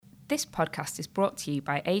This podcast is brought to you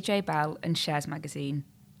by AJ Bell and Shares Magazine.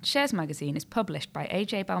 Shares Magazine is published by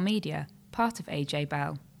AJ Bell Media, part of AJ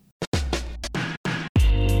Bell.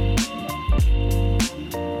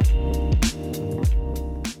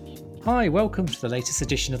 Hi, welcome to the latest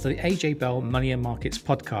edition of the AJ Bell Money and Markets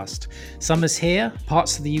podcast. Summer's here,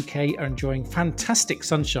 parts of the UK are enjoying fantastic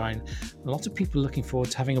sunshine. A lot of people are looking forward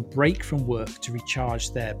to having a break from work to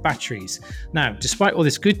recharge their batteries. Now, despite all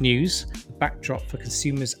this good news, the backdrop for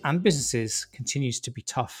consumers and businesses continues to be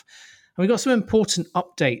tough. And we've got some important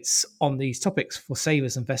updates on these topics for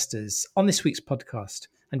savers and investors on this week's podcast.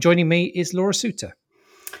 And joining me is Laura Suter.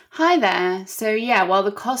 Hi there. So while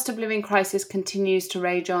the cost of living crisis continues to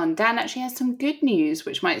rage on, Dan actually has some good news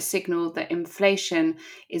which might signal that inflation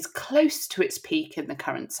is close to its peak in the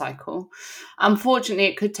current cycle. Unfortunately,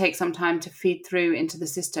 it could take some time to feed through into the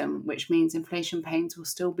system, which means inflation pains will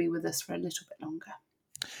still be with us for a little bit longer.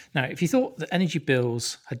 Now, if you thought that energy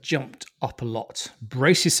bills had jumped up a lot,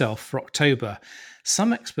 brace yourself for October.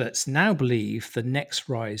 Some experts now believe the next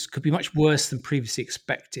rise could be much worse than previously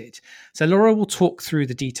expected. So Laura will talk through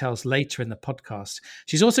the details later in the podcast.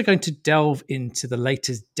 She's also going to delve into the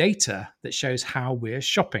latest data that shows how we're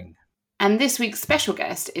shopping. And this week's special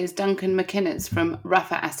guest is Duncan McInnes from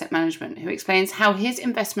Ruffer Asset Management, who explains how his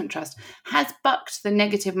investment trust has bucked the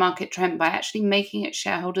negative market trend by actually making its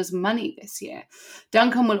shareholders money this year.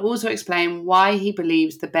 Duncan will also explain why he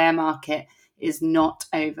believes the bear market is not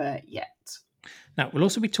over yet. Now, we'll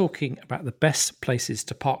also be talking about the best places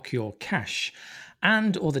to park your cash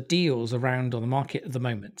and all the deals around on the market at the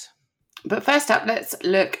moment. But first up, let's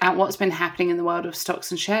look at what's been happening in the world of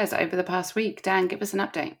stocks and shares over the past week. Dan, give us an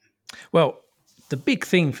update. Well, the big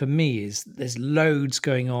thing for me is there's loads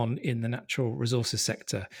going on in the natural resources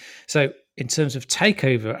sector. So in terms of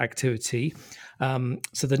takeover activity,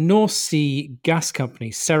 so the North Sea gas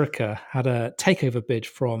company, Serica, had a takeover bid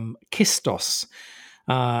from Kistos.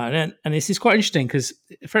 And this is quite interesting because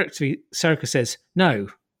effectively Serica says, no,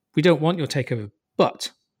 we don't want your takeover,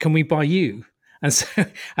 but can we buy you? And so,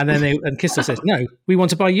 and Kistos says, no, we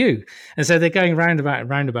want to buy you. And so they're going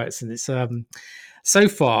roundabouts, and it's so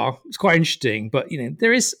far it's quite interesting. But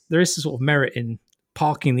there is a sort of merit in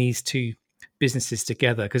parking these two businesses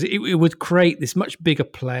together because it would create this much bigger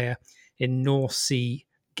player in North Sea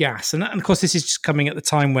gas, and of course this is just coming at the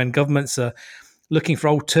time when governments are looking for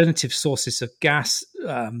alternative sources of gas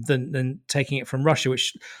than taking it from Russia,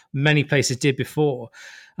 which many places did before.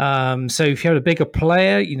 So if you had a bigger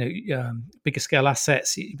player, bigger scale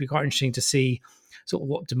assets, it'd be quite interesting to see sort of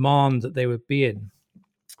what demand that they would be in.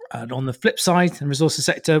 And on the flip side, in the resources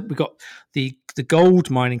sector, we've got the gold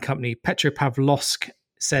mining company Petropavlovsk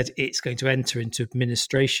said it's going to enter into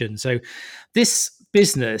administration. So this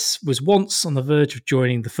business was once on the verge of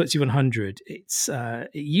joining the FTSE 100.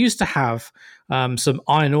 It used to have some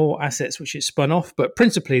iron ore assets which it spun off, but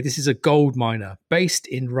principally this is a gold miner based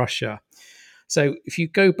in Russia. So if you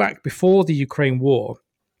go back before the Ukraine war,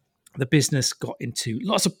 the business got into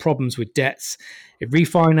lots of problems with debts. It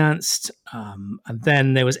refinanced, and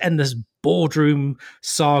then there was endless boardroom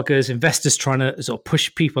sagas, investors trying to sort of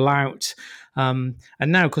push people out. And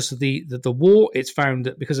now, because of the war, it's found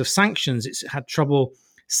that because of sanctions, it's had trouble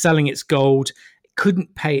selling its gold. It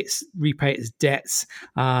couldn't repay its debts.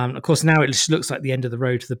 Of course, now it just looks like the end of the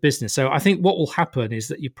road for the business. So I think what will happen is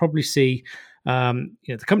that you probably see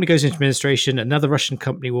the company goes into administration, another Russian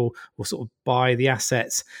company will sort of buy the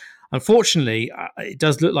assets. Unfortunately, it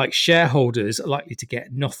does look like shareholders are likely to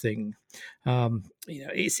get nothing.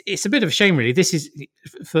 It's a bit of a shame, really. This is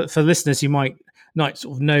for listeners. You might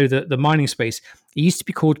sort of know that the mining space, it used to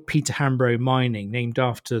be called Peter Hambro Mining, named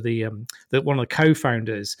after the one of the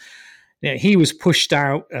co-founders. He was pushed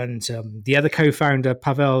out, and the other co-founder,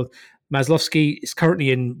 Pavel Maslovsky, is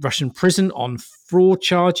currently in Russian prison on fraud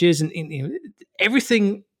charges, and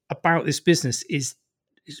everything about this business is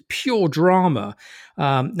pure drama.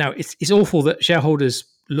 Now, it's awful that shareholders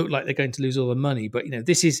look like they're going to lose all the money, but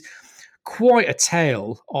this is quite a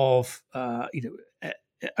tale of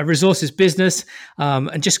a resources business,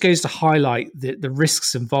 and just goes to highlight the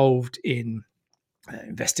risks involved in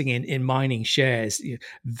investing in mining shares.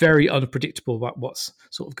 Very unpredictable about what's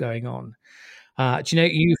sort of going on. Are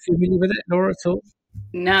you familiar with it, Laura, at all?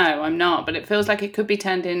 No, I'm not, but it feels like it could be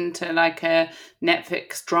turned into like a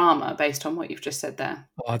Netflix drama based on what you've just said there.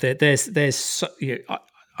 Oh, there's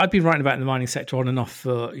I've been writing about the mining sector on and off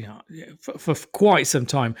for quite some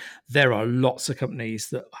time. There are lots of companies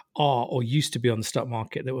that are or used to be on the stock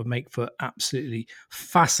market that would make for absolutely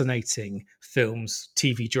fascinating films,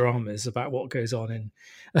 TV dramas about what goes on in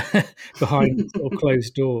behind sort of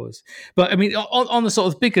closed doors. But I mean, on the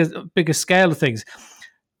sort of bigger scale of things,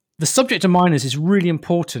 the subject of miners is really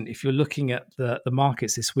important if you're looking at the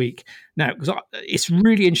markets this week. Now, because it's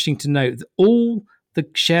really interesting to note that all the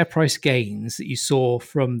share price gains that you saw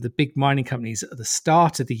from the big mining companies at the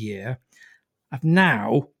start of the year have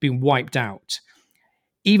now been wiped out.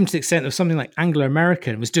 Even to the extent of something like Anglo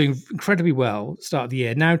American was doing incredibly well at the start of the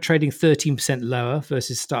year, now trading 13% lower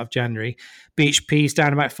versus the start of January. BHP is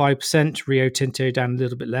down about 5%, Rio Tinto down a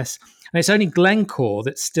little bit less. And it's only Glencore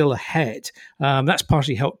that's still ahead. That's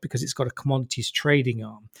partially helped because it's got a commodities trading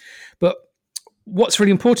arm. But what's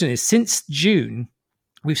really important is since June,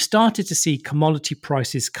 we've started to see commodity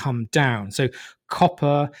prices come down. So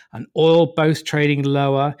copper and oil both trading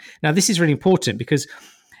lower. Now, this is really important because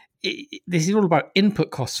this is all about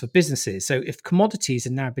input costs for businesses. So if commodities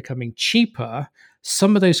are now becoming cheaper,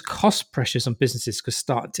 some of those cost pressures on businesses could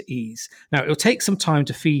start to ease. Now, it'll take some time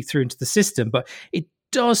to feed through into the system, but it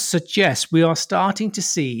does suggest we are starting to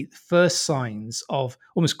see first signs of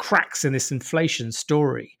almost cracks in this inflation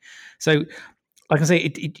story. So, like I say,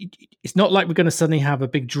 it's not like we're going to suddenly have a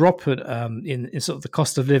big drop in sort of the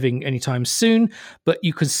cost of living anytime soon, but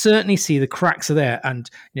you can certainly see the cracks are there.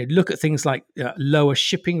 And look at things like lower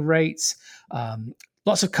shipping rates.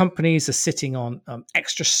 Lots of companies are sitting on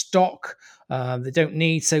extra stock they don't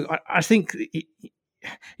need. So I think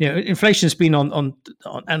inflation has been on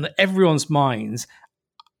everyone's minds.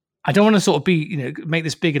 I don't want to sort of be, make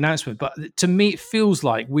this big announcement, but to me, it feels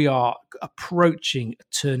like we are approaching a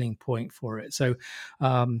turning point for it. So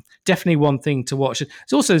definitely one thing to watch.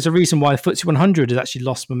 There's a reason why the FTSE 100 has actually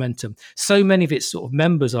lost momentum. So many of its sort of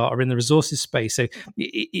members are in the resources space. So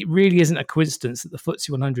it really isn't a coincidence that the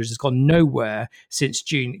FTSE 100 has gone nowhere since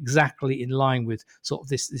June, exactly in line with sort of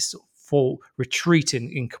this sort of fall retreat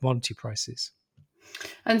in commodity prices.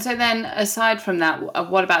 And so then, aside from that,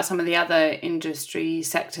 what about some of the other industry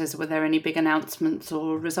sectors? Were there any big announcements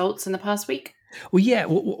or results in the past week? Well, yeah.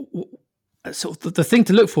 So the thing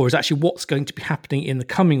to look for is actually what's going to be happening in the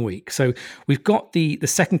coming week. So we've got the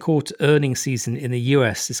second quarter earnings season in the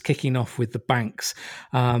US is kicking off with the banks.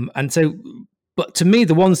 But to me,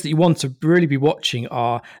 the ones that you want to really be watching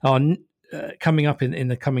are coming up in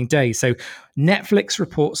the coming days. So Netflix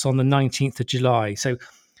reports on the 19th of July. So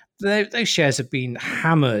those shares have been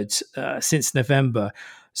hammered since November.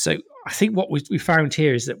 So I think what we found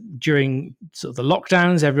here is that during sort of the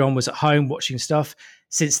lockdowns, everyone was at home watching stuff.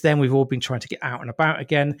 Since then, we've all been trying to get out and about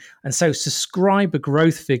again. And so subscriber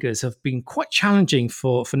growth figures have been quite challenging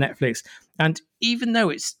for Netflix. And even though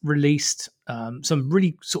it's released some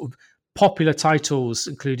really sort of popular titles,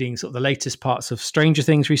 including sort of the latest parts of Stranger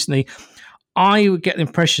Things recently, I would get the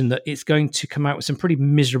impression that it's going to come out with some pretty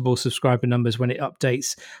miserable subscriber numbers when it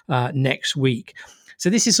updates next week. So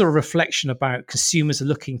this is sort of a reflection about consumers are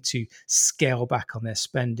looking to scale back on their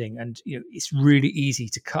spending. And it's really easy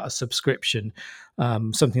to cut a subscription,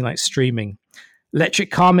 something like streaming.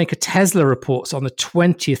 Electric car maker Tesla reports on the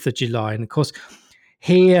 20th of July. And of course,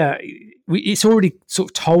 here, it's already sort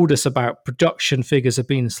of told us about production figures have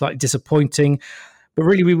been slightly disappointing. But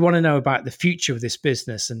really, we want to know about the future of this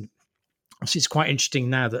business. And it's quite interesting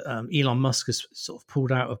now that Elon Musk has sort of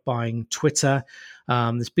pulled out of buying Twitter.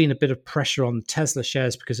 There's been a bit of pressure on Tesla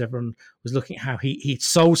shares because everyone was looking at how he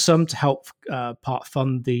sold some to help part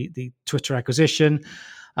fund the Twitter acquisition.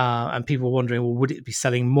 And people were wondering, well, would it be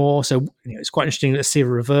selling more? So it's quite interesting to see a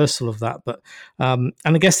reversal of that. But and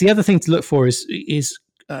I guess the other thing to look for is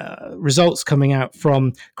results coming out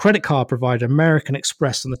from credit card provider American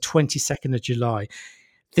Express on the 22nd of July.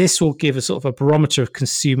 This will give a sort of a barometer of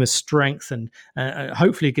consumer strength and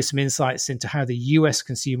hopefully give some insights into how the US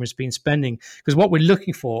consumer has been spending. Because what we're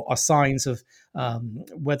looking for are signs of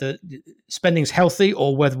whether spending is healthy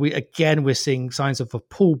or whether we're seeing signs of a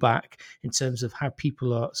pullback in terms of how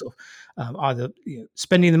people are sort of either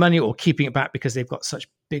spending the money or keeping it back because they've got such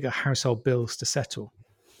bigger household bills to settle.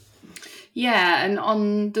 Yeah, and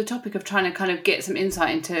on the topic of trying to kind of get some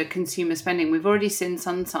insight into consumer spending, we've already seen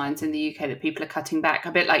some signs in the UK that people are cutting back,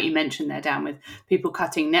 a bit like you mentioned there, Dan, with people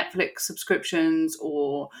cutting Netflix subscriptions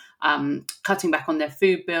or cutting back on their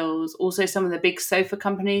food bills. Also, some of the big sofa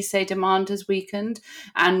companies say demand has weakened,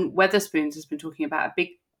 and Wetherspoons has been talking about a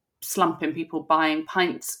big slump in people buying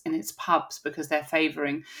pints in its pubs because they're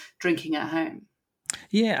favouring drinking at home.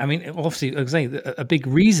 Yeah, I mean, obviously, like I say, a big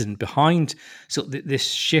reason behind sort of this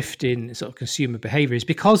shift in sort of consumer behaviour is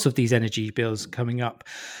because of these energy bills coming up.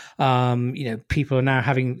 People are now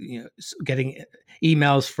getting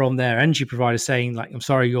emails from their energy providers saying, like, "I'm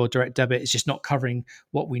sorry, your direct debit is just not covering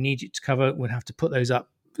what we need it to cover. We'll have to put those up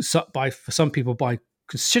for some people by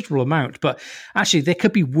considerable amount." But actually, there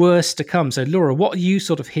could be worse to come. So, Laura, what are you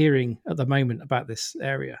sort of hearing at the moment about this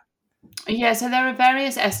area? Yeah, so there are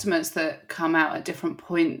various estimates that come out at different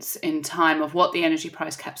points in time of what the energy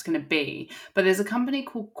price cap's going to be. But there's a company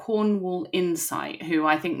called Cornwall Insight, who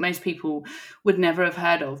I think most people would never have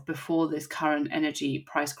heard of before this current energy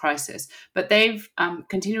price crisis. But they've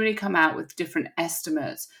continually come out with different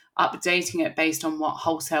estimates, updating it based on what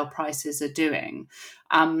wholesale prices are doing.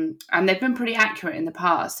 And they've been pretty accurate in the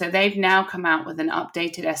past. So they've now come out with an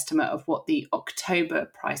updated estimate of what the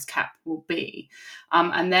October price cap will be.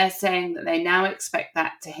 And they're saying that they now expect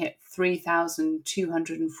that to hit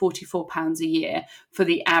 £3,244 a year for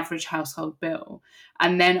the average household bill.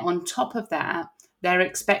 And then on top of that, they're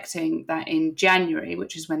expecting that in January,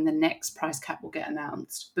 which is when the next price cap will get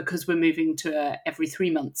announced, because we're moving to a every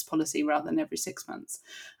 3 months policy rather than every 6 months.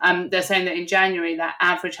 They're saying that in January, that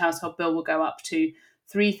average household bill will go up to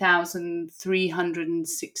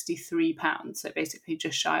 £3,363, so basically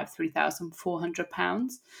just shy of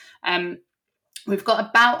 £3,400. We've got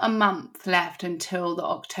about a month left until the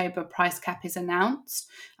October price cap is announced.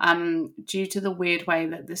 Due to the weird way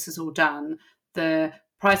that this is all done, the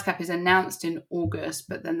price cap is announced in August,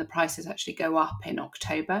 but then the prices actually go up in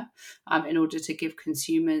October in order to give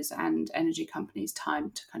consumers and energy companies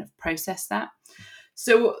time to kind of process that.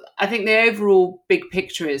 So I think the overall big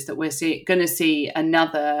picture is that we're going to see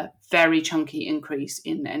another very chunky increase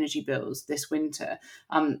in energy bills this winter.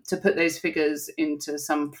 To put those figures into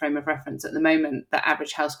some frame of reference, at the moment, the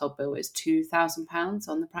average household bill is £2,000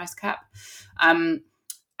 on the price cap. And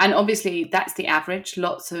obviously, that's the average.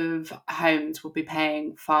 Lots of homes will be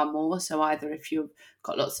paying far more. So either if you've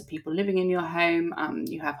got lots of people living in your home,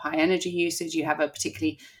 you have high energy usage, you have a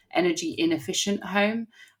particularly energy inefficient home,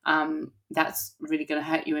 that's really going to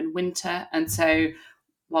hurt you in winter. And so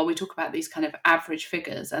while we talk about these kind of average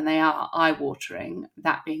figures, and they are eye-watering,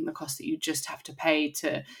 that being the cost that you just have to pay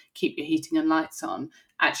to keep your heating and lights on,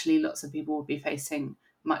 actually lots of people will be facing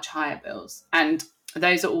much higher bills. And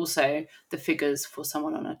those are also the figures for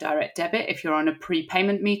someone on a direct debit. If you're on a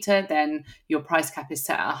prepayment meter, then your price cap is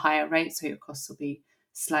set at a higher rate, so your costs will be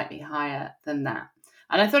slightly higher than that.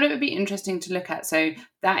 And I thought it would be interesting to look at. So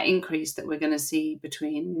that increase that we're going to see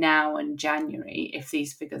between now and January, if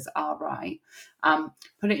these figures are right,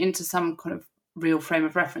 put it into some kind of real frame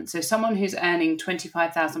of reference. So someone who's earning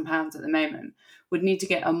 £25,000 at the moment would need to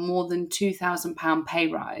get a more than £2,000 pay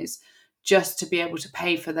rise just to be able to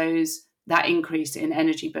pay for that increase in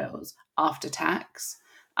energy bills after tax.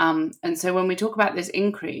 And so when we talk about this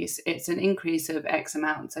increase, it's an increase of X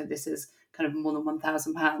amount. So this is kind of more than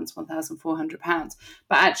 £1,000, £1,400.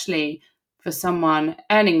 But actually, for someone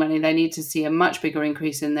earning money, they need to see a much bigger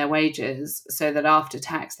increase in their wages so that after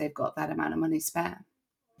tax, they've got that amount of money spare.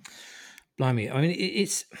 Blimey. I mean,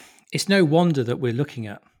 it's no wonder that we're looking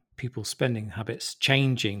at people's spending habits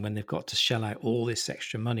changing when they've got to shell out all this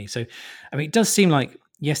extra money. So, I mean, it does seem like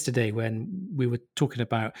yesterday when we were talking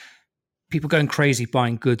about people going crazy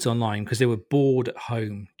buying goods online because they were bored at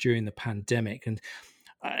home during the pandemic. And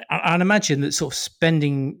I'd imagine that sort of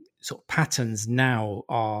spending sort of patterns now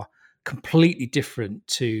are completely different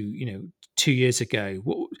to 2 years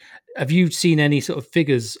ago. Have you seen any sort of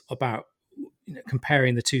figures about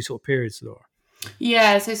comparing the two sort of periods, Laura?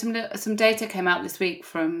 Yeah, so some data came out this week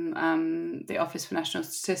from the Office for National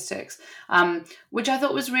Statistics, which I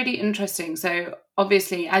thought was really interesting. So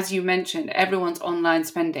obviously, as you mentioned, everyone's online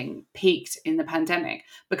spending peaked in the pandemic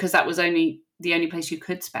because that was the only place you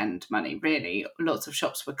could spend money, really. Lots of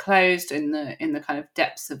shops were closed in the kind of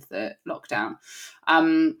depths of the lockdown.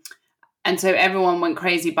 And so everyone went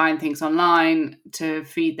crazy buying things online to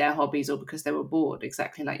feed their hobbies or because they were bored,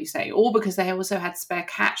 exactly like you say, or because they also had spare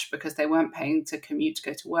cash because they weren't paying to commute to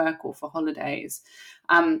go to work or for holidays.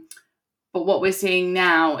 But what we're seeing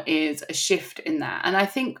now is a shift in that. And I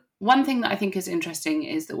think one thing that I think is interesting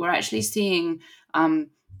is that we're actually seeing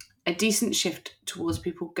a decent shift towards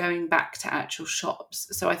people going back to actual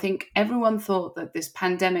shops. So I think everyone thought that this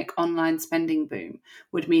pandemic online spending boom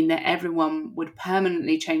would mean that everyone would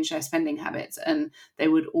permanently change their spending habits and they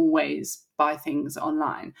would always buy things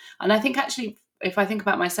online. And I think actually, if I think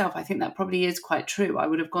about myself, I think that probably is quite true. I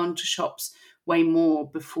would have gone to shops way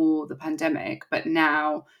more before the pandemic, but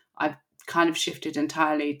now I've kind of shifted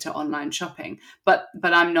entirely to online shopping. But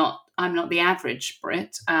I'm not the average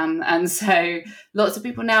Brit. And so lots of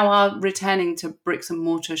people now are returning to bricks and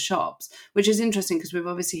mortar shops, which is interesting because we've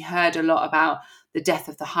obviously heard a lot about the death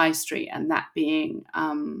of the high street and that being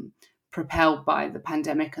propelled by the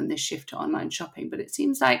pandemic and this shift to online shopping. But it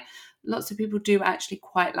seems like lots of people do actually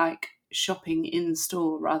quite like shopping in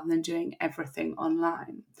store rather than doing everything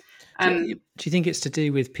online. Do you think it's to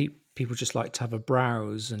do with people just like to have a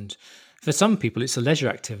browse? And for some people, it's a leisure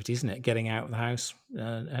activity, isn't it? Getting out of the house,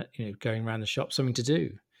 going around the shop, something to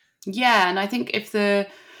do. Yeah, and I think if there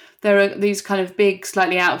are these kind of big,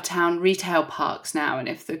 slightly out of town retail parks now, and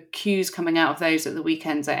if the queues coming out of those at the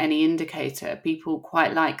weekends are any indicator, people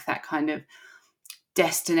quite like that kind of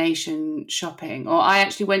destination shopping. Or I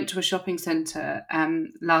actually went to a shopping centre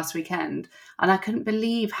last weekend, and I couldn't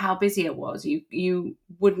believe how busy it was. You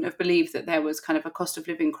wouldn't have believed that there was kind of a cost of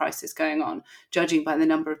living crisis going on, judging by the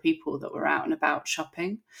number of people that were out and about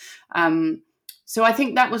shopping. So I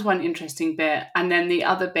think that was one interesting bit. And then the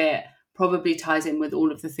other bit probably ties in with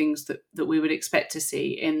all of the things that we would expect to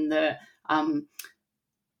see in the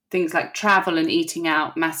things like travel and eating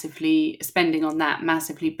out massively, spending on that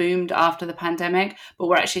massively boomed after the pandemic, but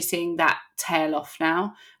we're actually seeing that tail off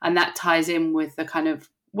now. And that ties in with the kind of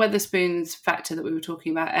Wetherspoons factor that we were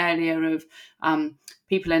talking about earlier of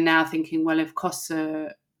people are now thinking, well, if costs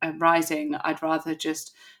are rising, I'd rather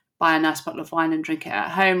just buy a nice bottle of wine and drink it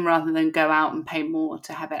at home rather than go out and pay more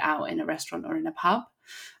to have it out in a restaurant or in a pub.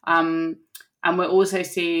 And we're also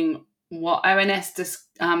seeing what ONS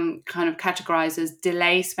kind of categorises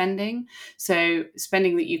delay spending. So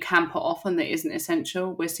spending that you can put off and that isn't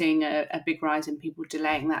essential. We're seeing a big rise in people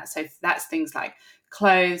delaying that. So that's things like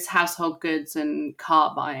clothes, household goods and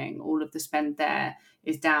car buying. All of the spend there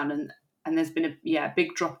is down, and there's been a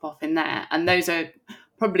big drop off in there. And those are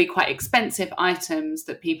probably quite expensive items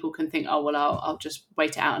that people can think, oh, well, I'll just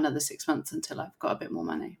wait it out another 6 months until I've got a bit more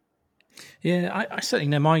money. Yeah, I certainly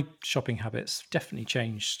know my shopping habits definitely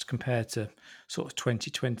changed compared to sort of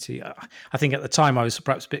 2020. I think at the time I was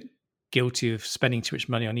perhaps a bit guilty of spending too much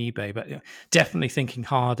money on eBay, but definitely thinking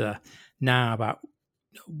harder now about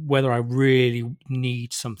whether I really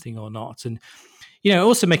need something or not. And,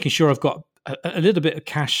 also making sure I've got a little bit of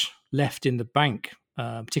cash left in the bank,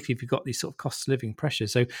 particularly if you've got these sort of cost of living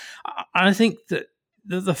pressures. So I think that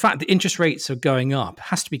the fact that interest rates are going up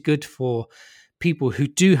has to be good for people who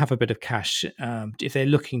do have a bit of cash, if they're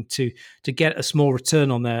looking to get a small return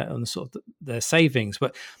on their savings.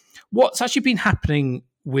 But what's actually been happening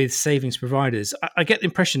with savings providers, I get the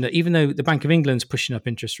impression that even though the Bank of England's pushing up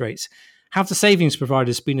interest rates, have the savings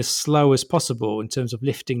providers been as slow as possible in terms of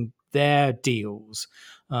lifting their deals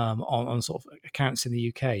on sort of accounts in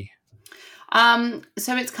the UK?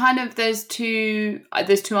 So it's kind of there's two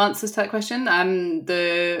answers to that question.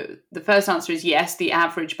 The first answer is yes. The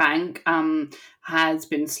average bank has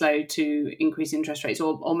been slow to increase interest rates,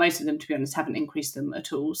 or most of them, to be honest, haven't increased them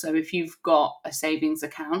at all. So if you've got a savings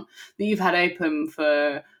account that you've had open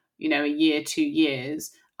for a year, 2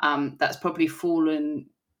 years, that's probably fallen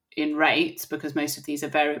in rates because most of these are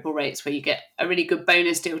variable rates where you get a really good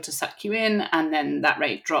bonus deal to suck you in and then that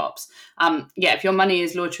rate drops. If your money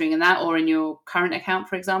is loitering in that or in your current account,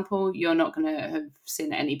 for example, you're not going to have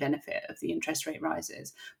seen any benefit of the interest rate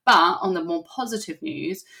rises. But on the more positive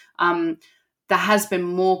news, there has been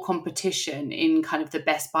more competition in kind of the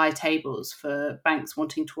best buy tables for banks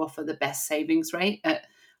wanting to offer the best savings rate at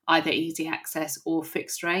either easy access or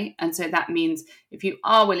fixed rate. And so that means if you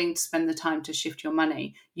are willing to spend the time to shift your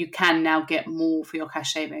money, you can now get more for your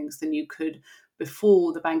cash savings than you could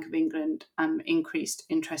before the Bank of England increased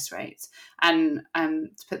interest rates. And to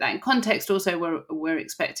put that in context, also we're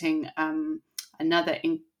expecting another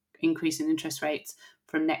increase in interest rates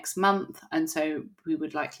from next month, and so we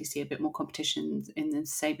would likely see a bit more competition in the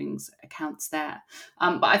savings accounts there.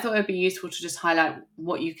 But I thought it would be useful to just highlight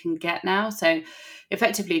what you can get now. So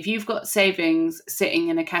effectively, if you've got savings sitting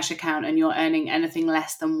in a cash account and you're earning anything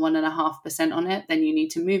less than 1.5% on it, then you need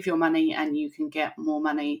to move your money and you can get more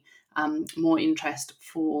money, more interest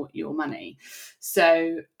for your money.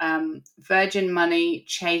 So Virgin Money,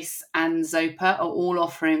 Chase and Zopa are all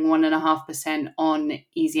offering 1.5% on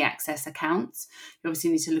easy access accounts. You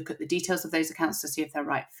obviously need to look at the details of those accounts to see if they're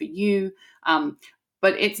right for you.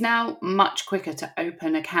 But it's now much quicker to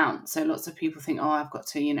open accounts. So lots of people think, I've got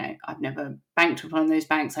to, I've never banked with one of those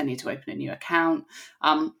banks. I need to open a new account.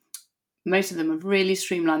 Most of them have really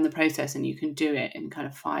streamlined the process and you can do it in kind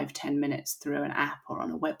of 5-10 minutes through an app or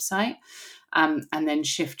on a website, and then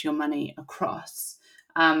shift your money across.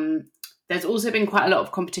 There's also been quite a lot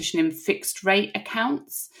of competition in fixed rate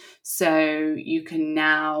accounts. So you can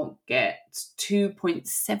now get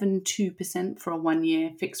 2.72% for a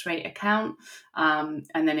 1-year fixed rate account. And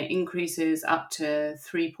then it increases up to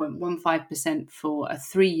 3.15% for a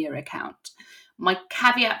 3-year account. My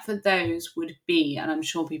caveat for those would be, and I'm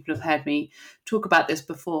sure people have heard me talk about this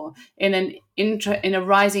before, in a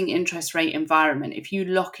rising interest rate environment, if you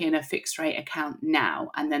lock in a fixed rate account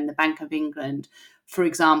now and then the Bank of England, for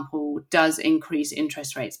example, does increase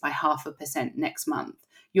interest rates by 0.5% next month,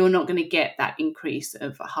 you're not going to get that increase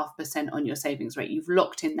of 0.5% on your savings rate. You've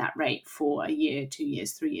locked in that rate for a year, 2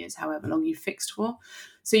 years, 3 years, however long you fixed for.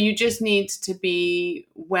 So you just need to be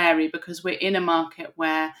wary, because we're in a market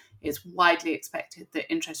where it's widely expected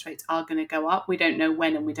that interest rates are going to go up. We don't know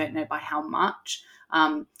when and we don't know by how much.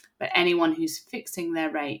 But anyone who's fixing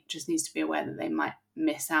their rate just needs to be aware that they might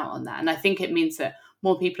miss out on that. And I think it means that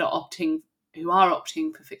more people who are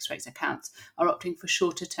opting for fixed rates accounts are opting for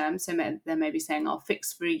shorter terms. So they may be saying, I'll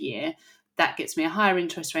fix for a year. That gets me a higher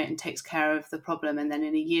interest rate and takes care of the problem. And then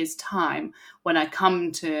in a year's time, when I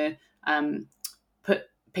come to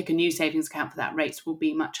pick a new savings account for that, rates will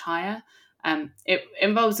be much higher. It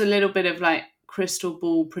involves a little bit of like crystal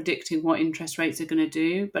ball predicting what interest rates are going to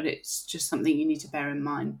do, but it's just something you need to bear in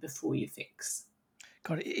mind before you fix.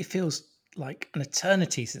 God, it feels like an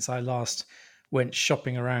eternity since I last went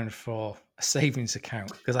shopping around for a savings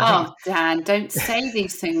account. Dan, don't say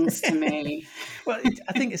these things to me. Well,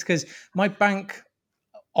 I think it's because my bank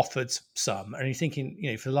offered some, and you're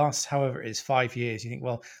thinking, for the last however it is 5 years, you think,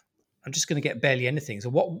 well, I'm just going to get barely anything. So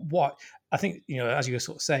what I think, as you were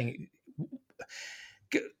sort of saying,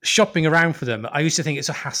 shopping around for them, I used to think it's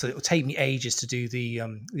a hassle. It will take me ages to do the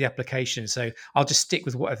application, so I'll just stick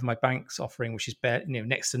with whatever my bank's offering, which is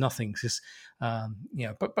next to nothing. Because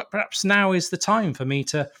but perhaps now is the time for me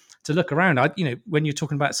to look around. When you're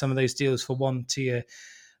talking about some of those deals for 1-tier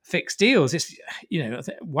fixed deals, it's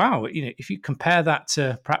wow. If you compare that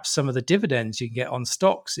to perhaps some of the dividends you can get on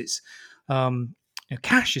stocks, it's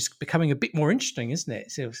cash is becoming a bit more interesting, isn't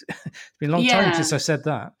it? So it's been a long time since I said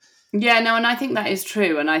that. Yeah, no, and I think that is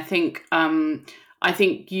true, and I think you're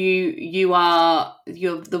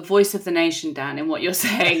the voice of the nation, Dan, in what you're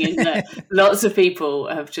saying, in that lots of people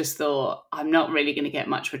have just thought, I'm not really going to get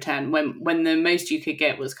much return, when the most you could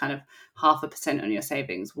get was kind of 0.5% on your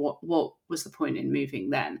savings. What was the point in moving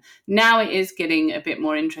then? Now it is getting a bit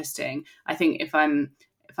more interesting. I think if I'm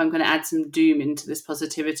going to add some doom into this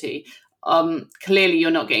positivity, clearly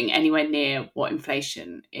you're not getting anywhere near what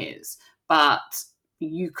inflation is, but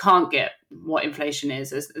you can't get what inflation is.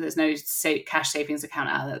 There's no cash savings account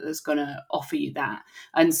out there that's going to offer you that.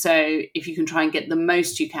 And so if you can try and get the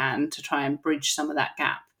most you can to try and bridge some of that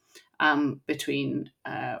gap between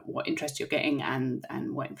what interest you're getting and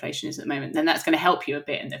what inflation is at the moment, then that's going to help you a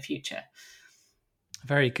bit in the future.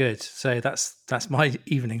 Very good. So that's my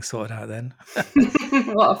evening sorted out then.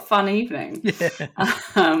 What a fun evening. Yeah.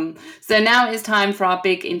 So now it's time for our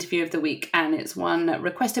big interview of the week, and it's one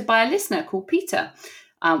requested by a listener called Peter,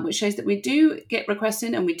 which shows that we do get requests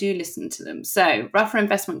in and we do listen to them. So Ruffer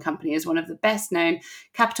Investment Company is one of the best known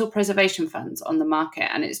capital preservation funds on the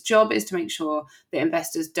market, and its job is to make sure that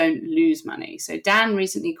investors don't lose money. So Dan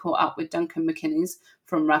recently caught up with Duncan McInnes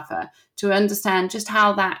from Ruffer to understand just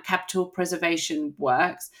how that capital preservation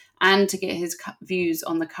works and to get his views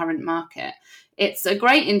on the current market. It's a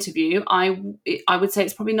great interview. I would say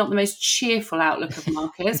it's probably not the most cheerful outlook of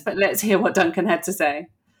markets, but let's hear what Duncan had to say.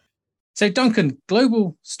 So Duncan,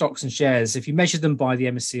 global stocks and shares, if you measure them by the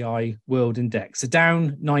MSCI World Index, are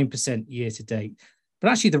down 9% year to date. But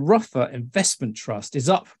actually the Ruffer Investment Trust is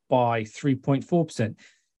up by 3.4%.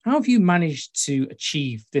 How have you managed to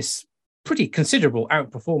achieve this pretty considerable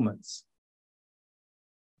outperformance?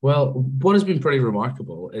 Well, what has been pretty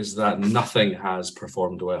remarkable is that nothing has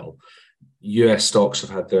performed well. US stocks have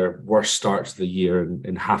had their worst start to the year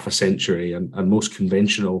in half a century, and most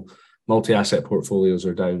conventional multi-asset portfolios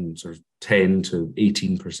are down sort of 10 to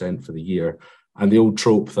 18% for the year. And the old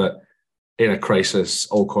trope that in a crisis,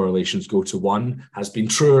 all correlations go to one has been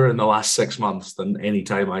truer in the last 6 months than any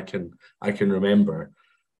time I can remember.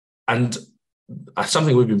 And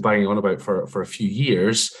something we've been banging on about for a few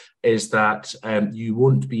years is that you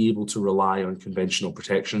won't be able to rely on conventional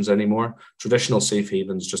protections anymore. Traditional safe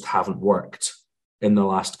havens just haven't worked in the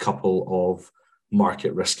last couple of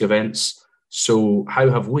market risk events. So how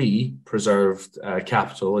have we preserved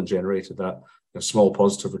capital and generated that small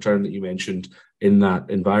positive return that you mentioned in that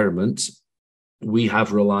environment? We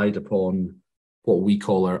have relied upon what we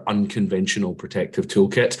call our unconventional protective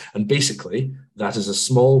toolkit. And basically, that is a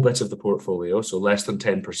small bit of the portfolio, so less than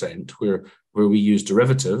 10%, where we use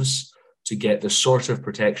derivatives to get the sort of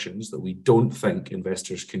protections that we don't think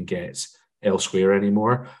investors can get elsewhere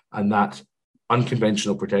anymore. And that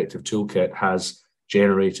unconventional protective toolkit has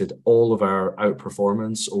generated all of our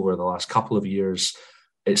outperformance over the last couple of years.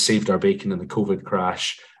 It saved our bacon in the COVID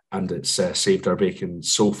crash, and it's saved our bacon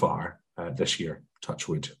so far this year, touch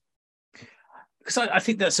wood. Because I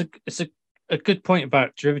think it's a good point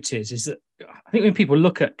about derivatives, is that I think when people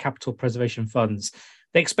look at capital preservation funds,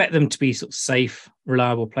 they expect them to be sort of safe,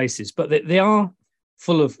 reliable places, but they are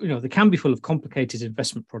full of, they can be full of complicated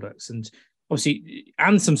investment products. And obviously,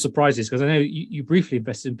 and some surprises, because I know you briefly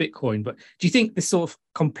invested in Bitcoin, but do you think this sort of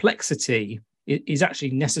complexity is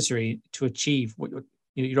actually necessary to achieve what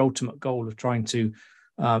your ultimate goal of trying to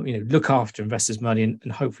look after investors' money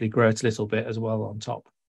and hopefully grow it a little bit as well on top?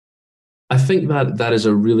 I think that is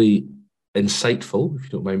a really insightful, if you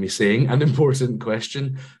don't mind me saying, an important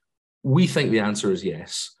question. We think the answer is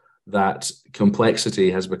yes, that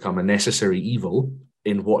complexity has become a necessary evil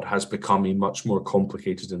in what has become a much more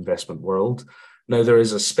complicated investment world. Now, there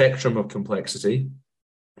is a spectrum of complexity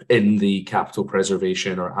in the capital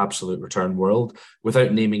preservation or absolute return world.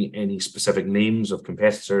 Without naming any specific names of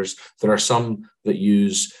competitors, there are some that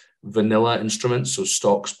use vanilla instruments, so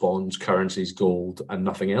stocks, bonds, currencies, gold, and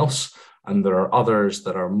nothing else. And there are others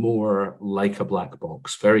that are more like a black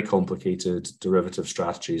box, very complicated derivative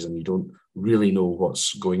strategies, and you don't really know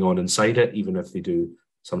what's going on inside it, even if they do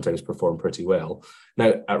sometimes perform pretty well.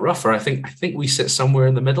 Now, at Ruffer, I think we sit somewhere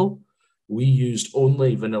in the middle. We used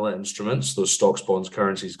only vanilla instruments, those stocks, bonds,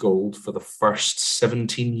 currencies, gold, for the first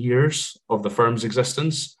 17 years of the firm's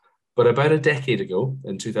existence. But about a decade ago,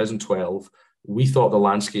 in 2012, we thought the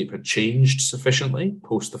landscape had changed sufficiently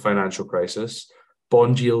post the financial crisis.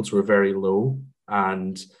 Bond yields were very low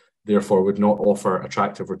and therefore would not offer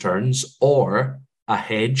attractive returns or a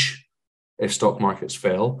hedge if stock markets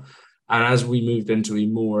fell. And as we moved into a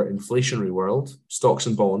more inflationary world, stocks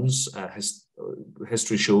and bonds,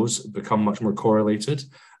 history shows, become much more correlated,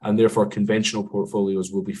 and therefore conventional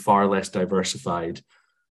portfolios will be far less diversified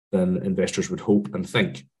than investors would hope and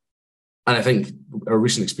think. And I think our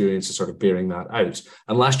recent experience is sort of bearing that out.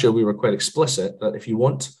 And last year we were quite explicit that if you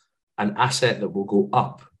want an asset that will go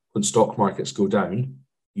up when stock markets go down,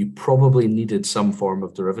 you probably needed some form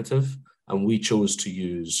of derivative. And we chose to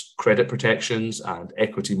use credit protections and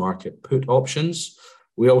equity market put options.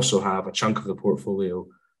 We also have a chunk of the portfolio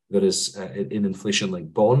that is in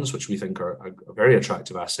inflation-linked bonds, which we think are a very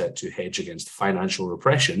attractive asset to hedge against financial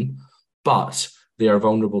repression, but they are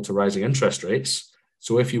vulnerable to rising interest rates.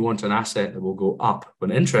 So if you want an asset that will go up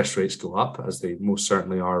when interest rates go up, as they most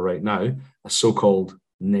certainly are right now, a so-called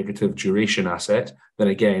negative duration asset, then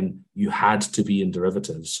again, you had to be in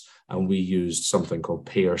derivatives. And we used something called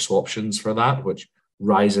payer swaptions for that, which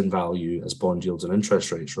rise in value as bond yields and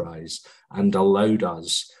interest rates rise, and allowed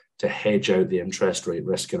us to hedge out the interest rate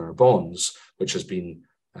risk in our bonds, which has been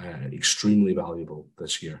extremely valuable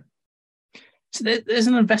this year. So there's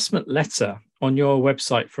an investment letter on your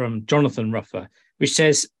website from Jonathan Ruffer, which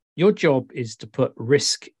says your job is to put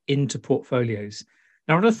risk into portfolios.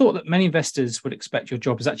 Now, I would have thought that many investors would expect your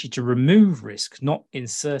job is actually to remove risk, not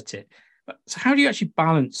insert it. But so how do you actually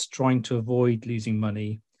balance trying to avoid losing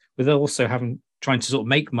money with also trying to sort of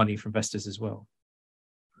make money for investors as well?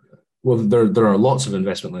 Well, there are lots of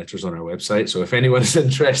investment letters on our website. So if anyone is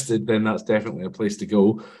interested, then that's definitely a place to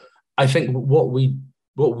go. I think what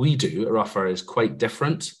we do at Ruffer is quite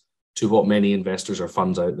different to what many investors or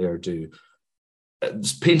funds out there do.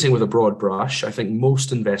 Painting with a broad brush, I think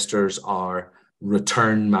most investors are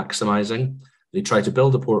return maximizing. They try to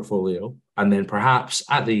build a portfolio, and then perhaps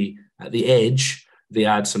at the edge, they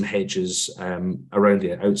add some hedges around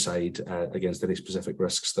the outside against any specific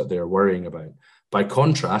risks that they're worrying about. By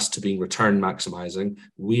contrast to being return maximizing,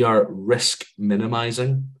 we are risk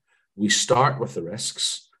minimizing. We start with the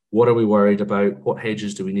risks. What are we worried about? What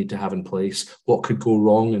hedges do we need to have in place? What could go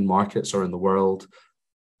wrong in markets or in the world?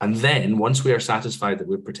 And then once we are satisfied that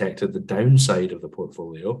we've protected the downside of the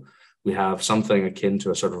portfolio, we have something akin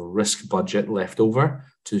to a sort of risk budget left over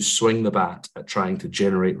to swing the bat at trying to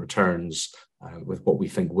generate returns with what we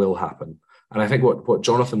think will happen. And I think what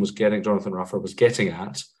Jonathan Ruffer was getting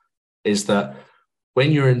at is that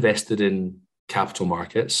when you're invested in capital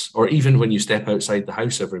markets, or even when you step outside the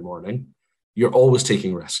house every morning, you're always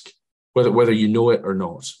taking risk, whether you know it or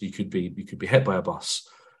not. You could be hit by a bus.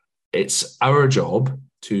 It's our job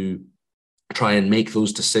to try and make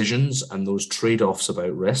those decisions and those trade-offs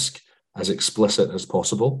about risk as explicit as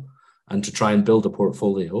possible, and to try and build a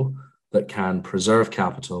portfolio that can preserve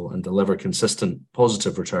capital and deliver consistent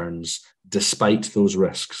positive returns despite those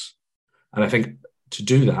risks. And I think to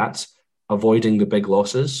do that, avoiding the big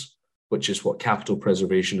losses, which is what capital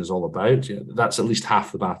preservation is all about, that's at least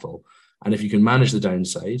half the battle. And if you can manage the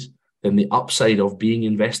downside, then the upside of being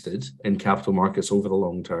invested in capital markets over the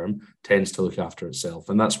long term tends to look after itself.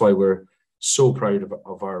 And that's why we're so proud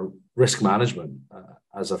of our risk management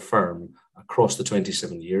as a firm across the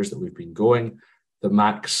 27 years that we've been going. The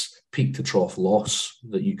max peak to trough loss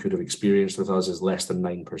that you could have experienced with us is less than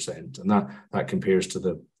 9%. And that compares to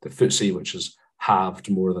the FTSE, which has halved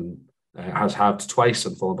twice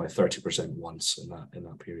and fallen by 30% once in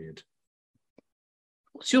that period.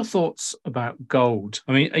 What's your thoughts about gold?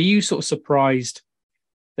 I mean, are you sort of surprised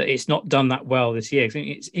that it's not done that well this year? I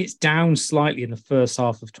think it's down slightly in the first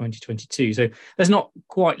half of 2022. So that's not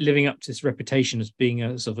quite living up to its reputation as being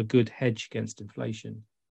a sort of a good hedge against inflation.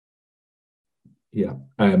 Yeah.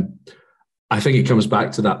 I think it comes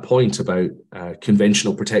back to that point about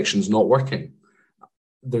conventional protections not working.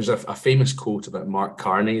 There's a famous quote about Mark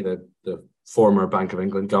Carney, the former Bank of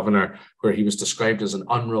England governor, where he was described as an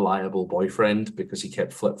unreliable boyfriend because he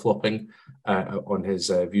kept flip-flopping on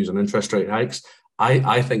his views on interest rate hikes.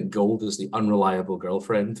 I think gold is the unreliable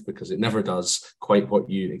girlfriend because it never does quite what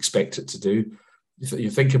you expect it to do.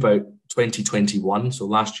 You think about 2021, so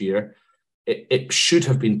last year, it should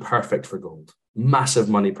have been perfect for gold. Massive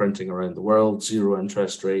money printing around the world, zero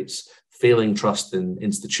interest rates, failing trust in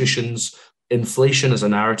institutions, inflation as a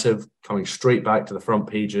narrative coming straight back to the front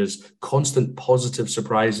pages, constant positive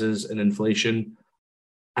surprises in inflation,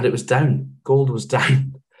 and it was down. Gold was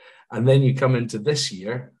down. And then you come into this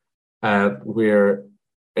year where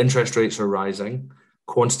interest rates are rising,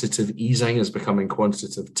 quantitative easing is becoming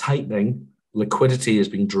quantitative tightening, liquidity is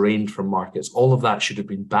being drained from markets. All of that should have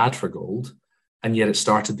been bad for gold, and yet it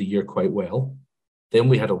started the year quite well. Then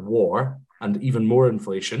we had a war and even more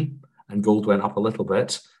inflation, and gold went up a little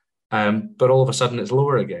bit. But all of a sudden it's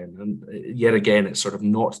lower again. And yet again, it's sort of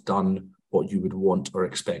not done what you would want or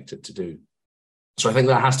expect it to do. So I think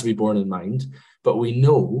that has to be borne in mind. But we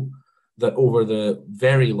know that over the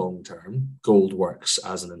very long term, gold works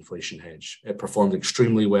as an inflation hedge. It performed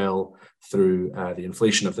extremely well through the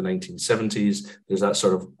inflation of the 1970s. There's that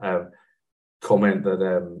sort of comment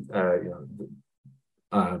that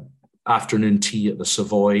afternoon tea at the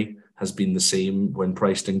Savoy has been the same when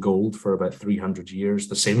priced in gold for about 300 years,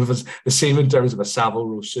 the same in terms of a Savile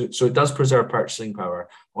Row suit. So it does preserve purchasing power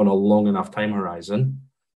on a long enough time horizon,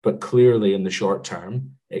 but clearly in the short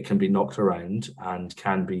term, it can be knocked around and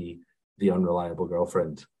can be the unreliable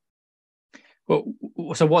girlfriend. Well,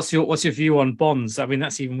 so what's your view on bonds? I mean,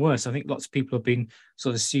 that's even worse. I think lots of people have been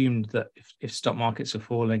sort of assumed that if stock markets are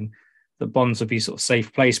falling, the bonds would be sort of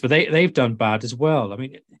safe place, but they've done bad as well. I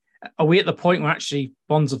mean, are we at the point where actually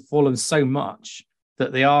bonds have fallen so much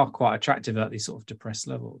that they are quite attractive at these sort of depressed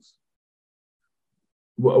levels?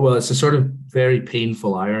 Well, it's a sort of very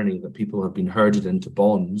painful irony that people have been herded into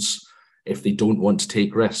bonds if they don't want to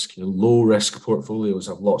take risk. Low risk portfolios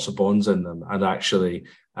have lots of bonds in them, and actually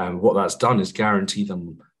what that's done is guarantee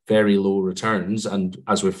them very low returns, and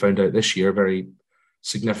as we've found out this year, very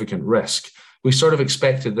significant risk. We sort of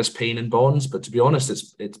expected this pain in bonds, but to be honest,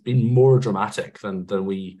 it's been more dramatic than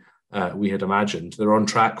we had imagined. They're on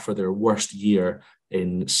track for their worst year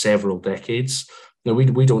in several decades. Now,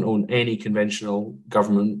 we don't own any conventional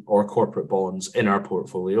government or corporate bonds in our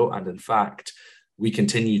portfolio, and in fact, we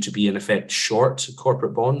continue to be in effect short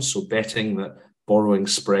corporate bonds, so betting that borrowing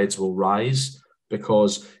spreads will rise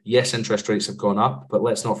because, yes, interest rates have gone up, but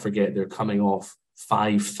let's not forget they're coming off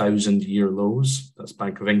 5,000-year lows. That's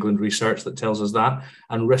Bank of England research that tells us that.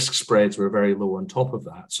 And risk spreads were very low on top of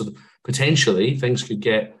that. So potentially things could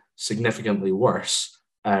get significantly worse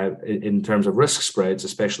in terms of risk spreads,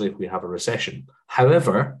 especially if we have a recession.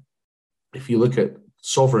 However, if you look at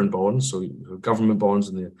sovereign bonds, so government bonds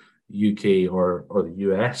in the UK or the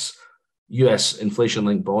US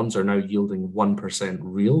inflation-linked bonds are now yielding 1%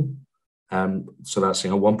 real. So that's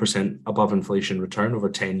 1% above inflation return over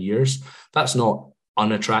 10 years. That's not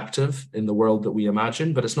unattractive in the world that we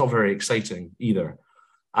imagine, but it's not very exciting either.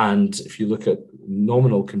 And if you look at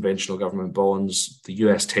nominal conventional government bonds, the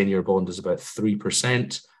US 10-year bond is about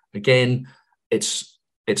 3%. Again, it's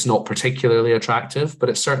not particularly attractive, but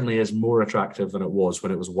it certainly is more attractive than it was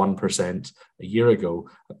when it was 1% a year ago.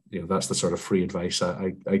 That's the sort of free advice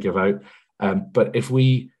I give out. But if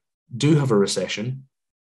we do have a recession,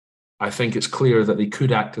 I think it's clear that they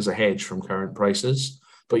could act as a hedge from current prices,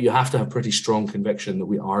 but you have to have pretty strong conviction that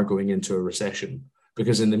we are going into a recession,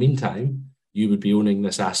 because in the meantime, you would be owning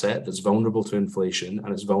this asset that's vulnerable to inflation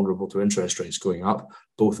and it's vulnerable to interest rates going up,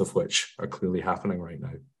 both of which are clearly happening right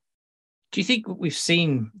now. Do you think we've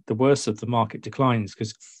seen the worst of the market declines?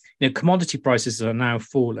 Because commodity prices are now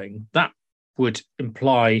falling. That would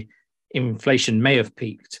imply inflation may have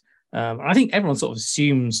peaked. I think everyone sort of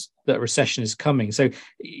assumes that a recession is coming. So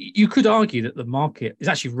you could argue that the market is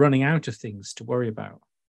actually running out of things to worry about.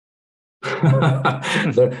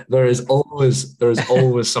 there is always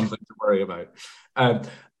something to worry about.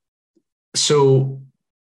 So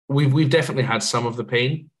we've definitely had some of the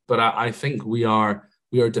pain, but I think we are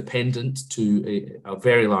dependent to a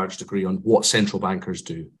very large degree on what central bankers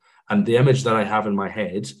do. And the image that I have in my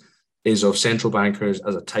head is of central bankers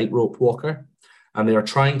as a tightrope walker. and they are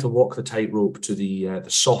trying to walk the tightrope to the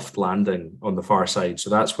soft landing on the far side. So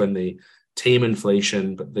that's when they tame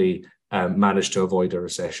inflation, but they manage to avoid a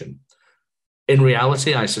recession. In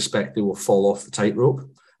reality, I suspect they will fall off the tightrope.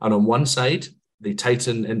 And on one side, they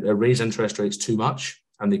raise interest rates too much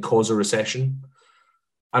and they cause a recession.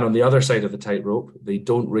 And on the other side of the tightrope, they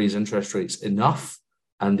don't raise interest rates enough,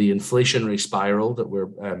 and the inflationary spiral that we're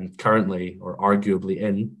currently or arguably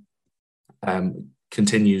in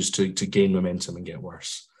continues to gain momentum and get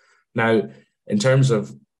worse. Now, in terms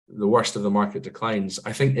of the worst of the market declines,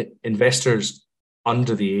 I think investors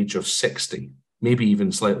under the age of 60, maybe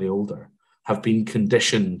even slightly older, have been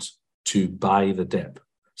conditioned to buy the dip.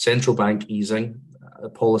 Central bank easing,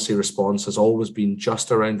 policy response has always been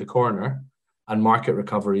just around the corner, and market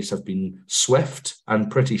recoveries have been swift and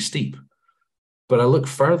pretty steep. But a look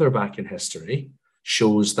further back in history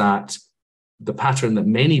shows that the pattern that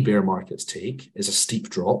many bear markets take is a steep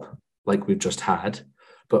drop, like we've just had,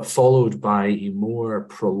 but followed by a more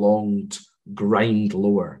prolonged grind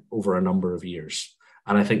lower over a number of years.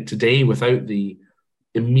 And I think today, without the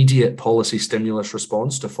immediate policy stimulus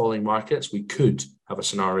response to falling markets, we could have a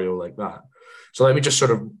scenario like that. So let me just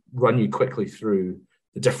sort of run you quickly through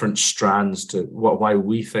the different strands to why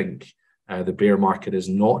we think the bear market is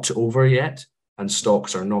not over yet and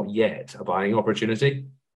stocks are not yet a buying opportunity.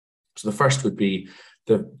 So the first would be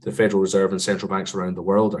the Federal Reserve and central banks around the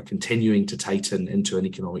world are continuing to tighten into an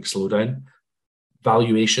economic slowdown.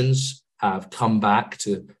 Valuations have come back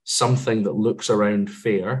to something that looks around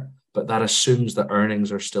fair, but that assumes that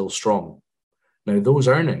earnings are still strong. Now, those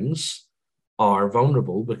earnings are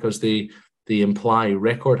vulnerable because they imply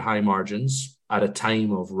record high margins at a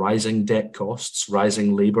time of rising debt costs,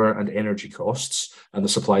 rising labor and energy costs, and the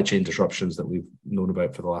supply chain disruptions that we've known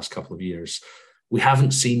about for the last couple of years. We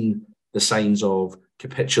haven't seen the signs of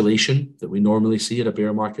capitulation that we normally see at a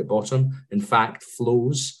bear market bottom. In fact,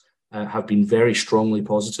 flows have been very strongly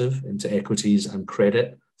positive into equities and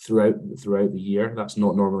credit throughout the year. That's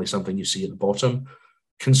not normally something you see at the bottom.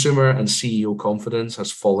 Consumer and CEO confidence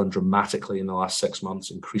has fallen dramatically in the last 6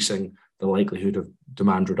 months, increasing the likelihood of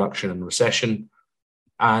demand reduction and recession.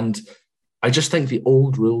 And I just think the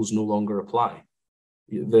old rules no longer apply.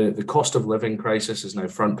 The cost of living crisis is now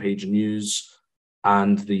front page news,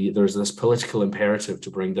 and there's this political imperative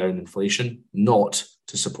to bring down inflation, not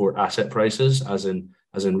to support asset prices, as in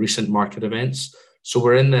recent market events. So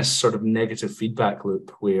we're in this sort of negative feedback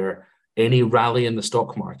loop where any rally in the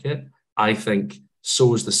stock market, I think,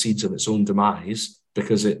 sows the seeds of its own demise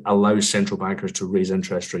because it allows central bankers to raise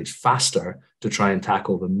interest rates faster to try and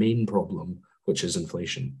tackle the main problem, which is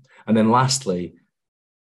inflation. And then lastly,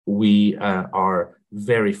 we are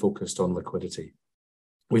very focused on liquidity.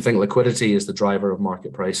 We think liquidity is the driver of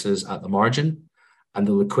market prices at the margin, and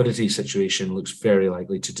the liquidity situation looks very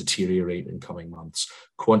likely to deteriorate in coming months.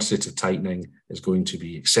 Quantitative tightening is going to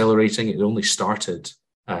be accelerating. It only started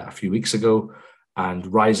a few weeks ago, and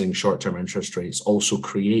rising short-term interest rates also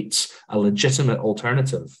creates a legitimate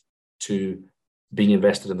alternative to being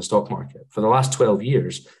invested in the stock market. For the last 12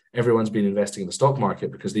 years, everyone's been investing in the stock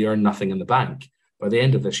market because they earn nothing in the bank. By the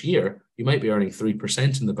end of this year, you might be earning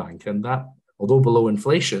 3% in the bank, and that, although below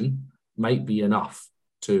inflation, might be enough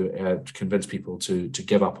to convince people to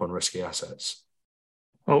give up on risky assets.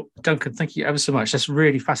 Well, Duncan, thank you ever so much. That's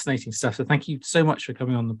really fascinating stuff. So thank you so much for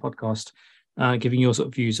coming on the podcast, giving your sort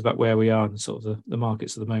of views about where we are and sort of the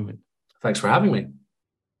markets at the moment. Thanks for having me.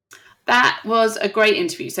 That was a great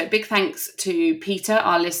interview. So big thanks to Peter,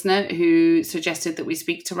 our listener, who suggested that we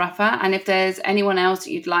speak to Rafa. And if there's anyone else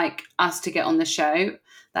you'd like us to get on the show,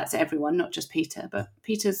 that's everyone, not just Peter, but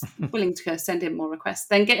Peter's willing to send in more requests,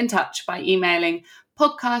 then get in touch by emailing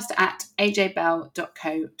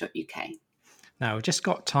podcast@ajbell.co.uk. Now, we've just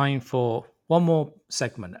got time for one more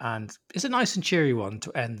segment, and it's a nice and cheery one to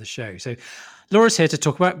end the show. So Laura's here to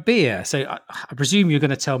talk about beer. So I presume you're going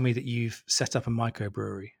to tell me that you've set up a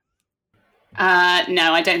microbrewery.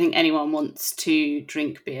 No, I don't think anyone wants to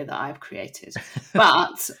drink beer that I've created.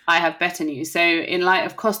 But I have better news. So in light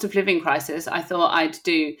of cost of living crisis, I thought I'd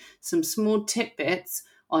do some small tidbits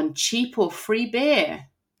on cheap or free beer.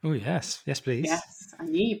 Oh, yes. Yes, please. Yes, I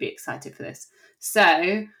knew you'd be excited for this.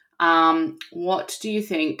 So what do you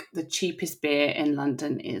think the cheapest beer in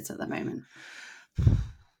London is at the moment?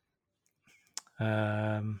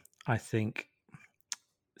 I think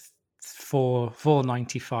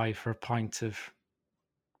 $4.95 for a pint of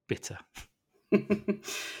bitter.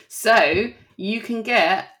 So you can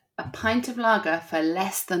get a pint of lager for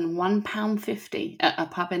less than £1.50 at a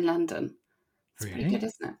pub in London. It's Really? pretty good,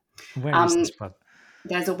 isn't it? Where is this pub?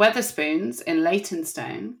 There's a Wetherspoons in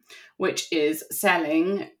Leytonstone, which is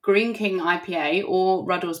selling Green King IPA or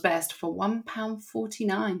Ruddle's Best for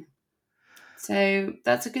 £1.49. So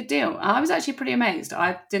that's a good deal. I was actually pretty amazed.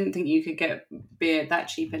 I didn't think you could get beer that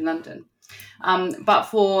cheap in London. But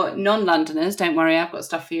for non-Londoners, don't worry, I've got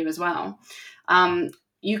stuff for you as well.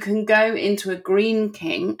 You can go into a Green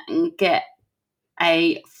King and get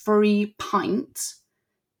a free pint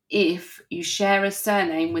if you share a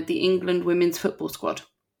surname with the England women's football squad.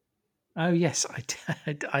 Oh, yes,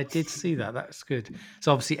 I did see that. That's good.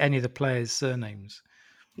 So obviously any of the players' surnames.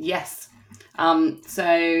 Yes.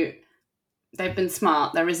 So they've been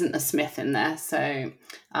smart. There isn't a Smith in there. So,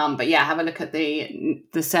 but yeah, have a look at the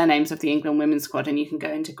surnames of the England women's squad and you can go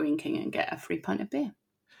into Green King and get a free pint of beer.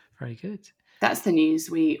 Very good. That's the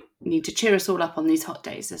news. We need to cheer us all up on these hot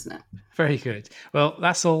days, isn't it? Very good. Well,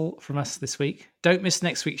 that's all from us this week. Don't miss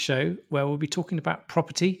next week's show where we'll be talking about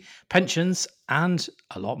property, pensions, and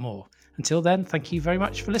a lot more. Until then, thank you very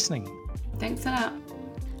much for listening. Thanks a lot.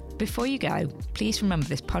 Before you go, please remember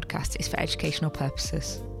this podcast is for educational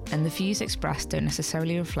purposes, and the views expressed don't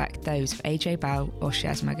necessarily reflect those of AJ Bell or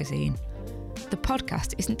Shares Magazine. The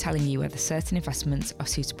podcast isn't telling you whether certain investments are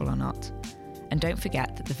suitable or not. And don't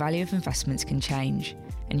forget that the value of investments can change,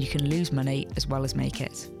 and you can lose money as well as make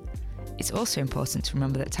it. It's also important to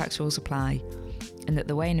remember that tax rules apply, and that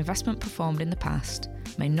the way an investment performed in the past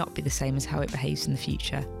may not be the same as how it behaves in the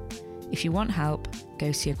future. If you want help,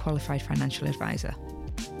 go see a qualified financial advisor.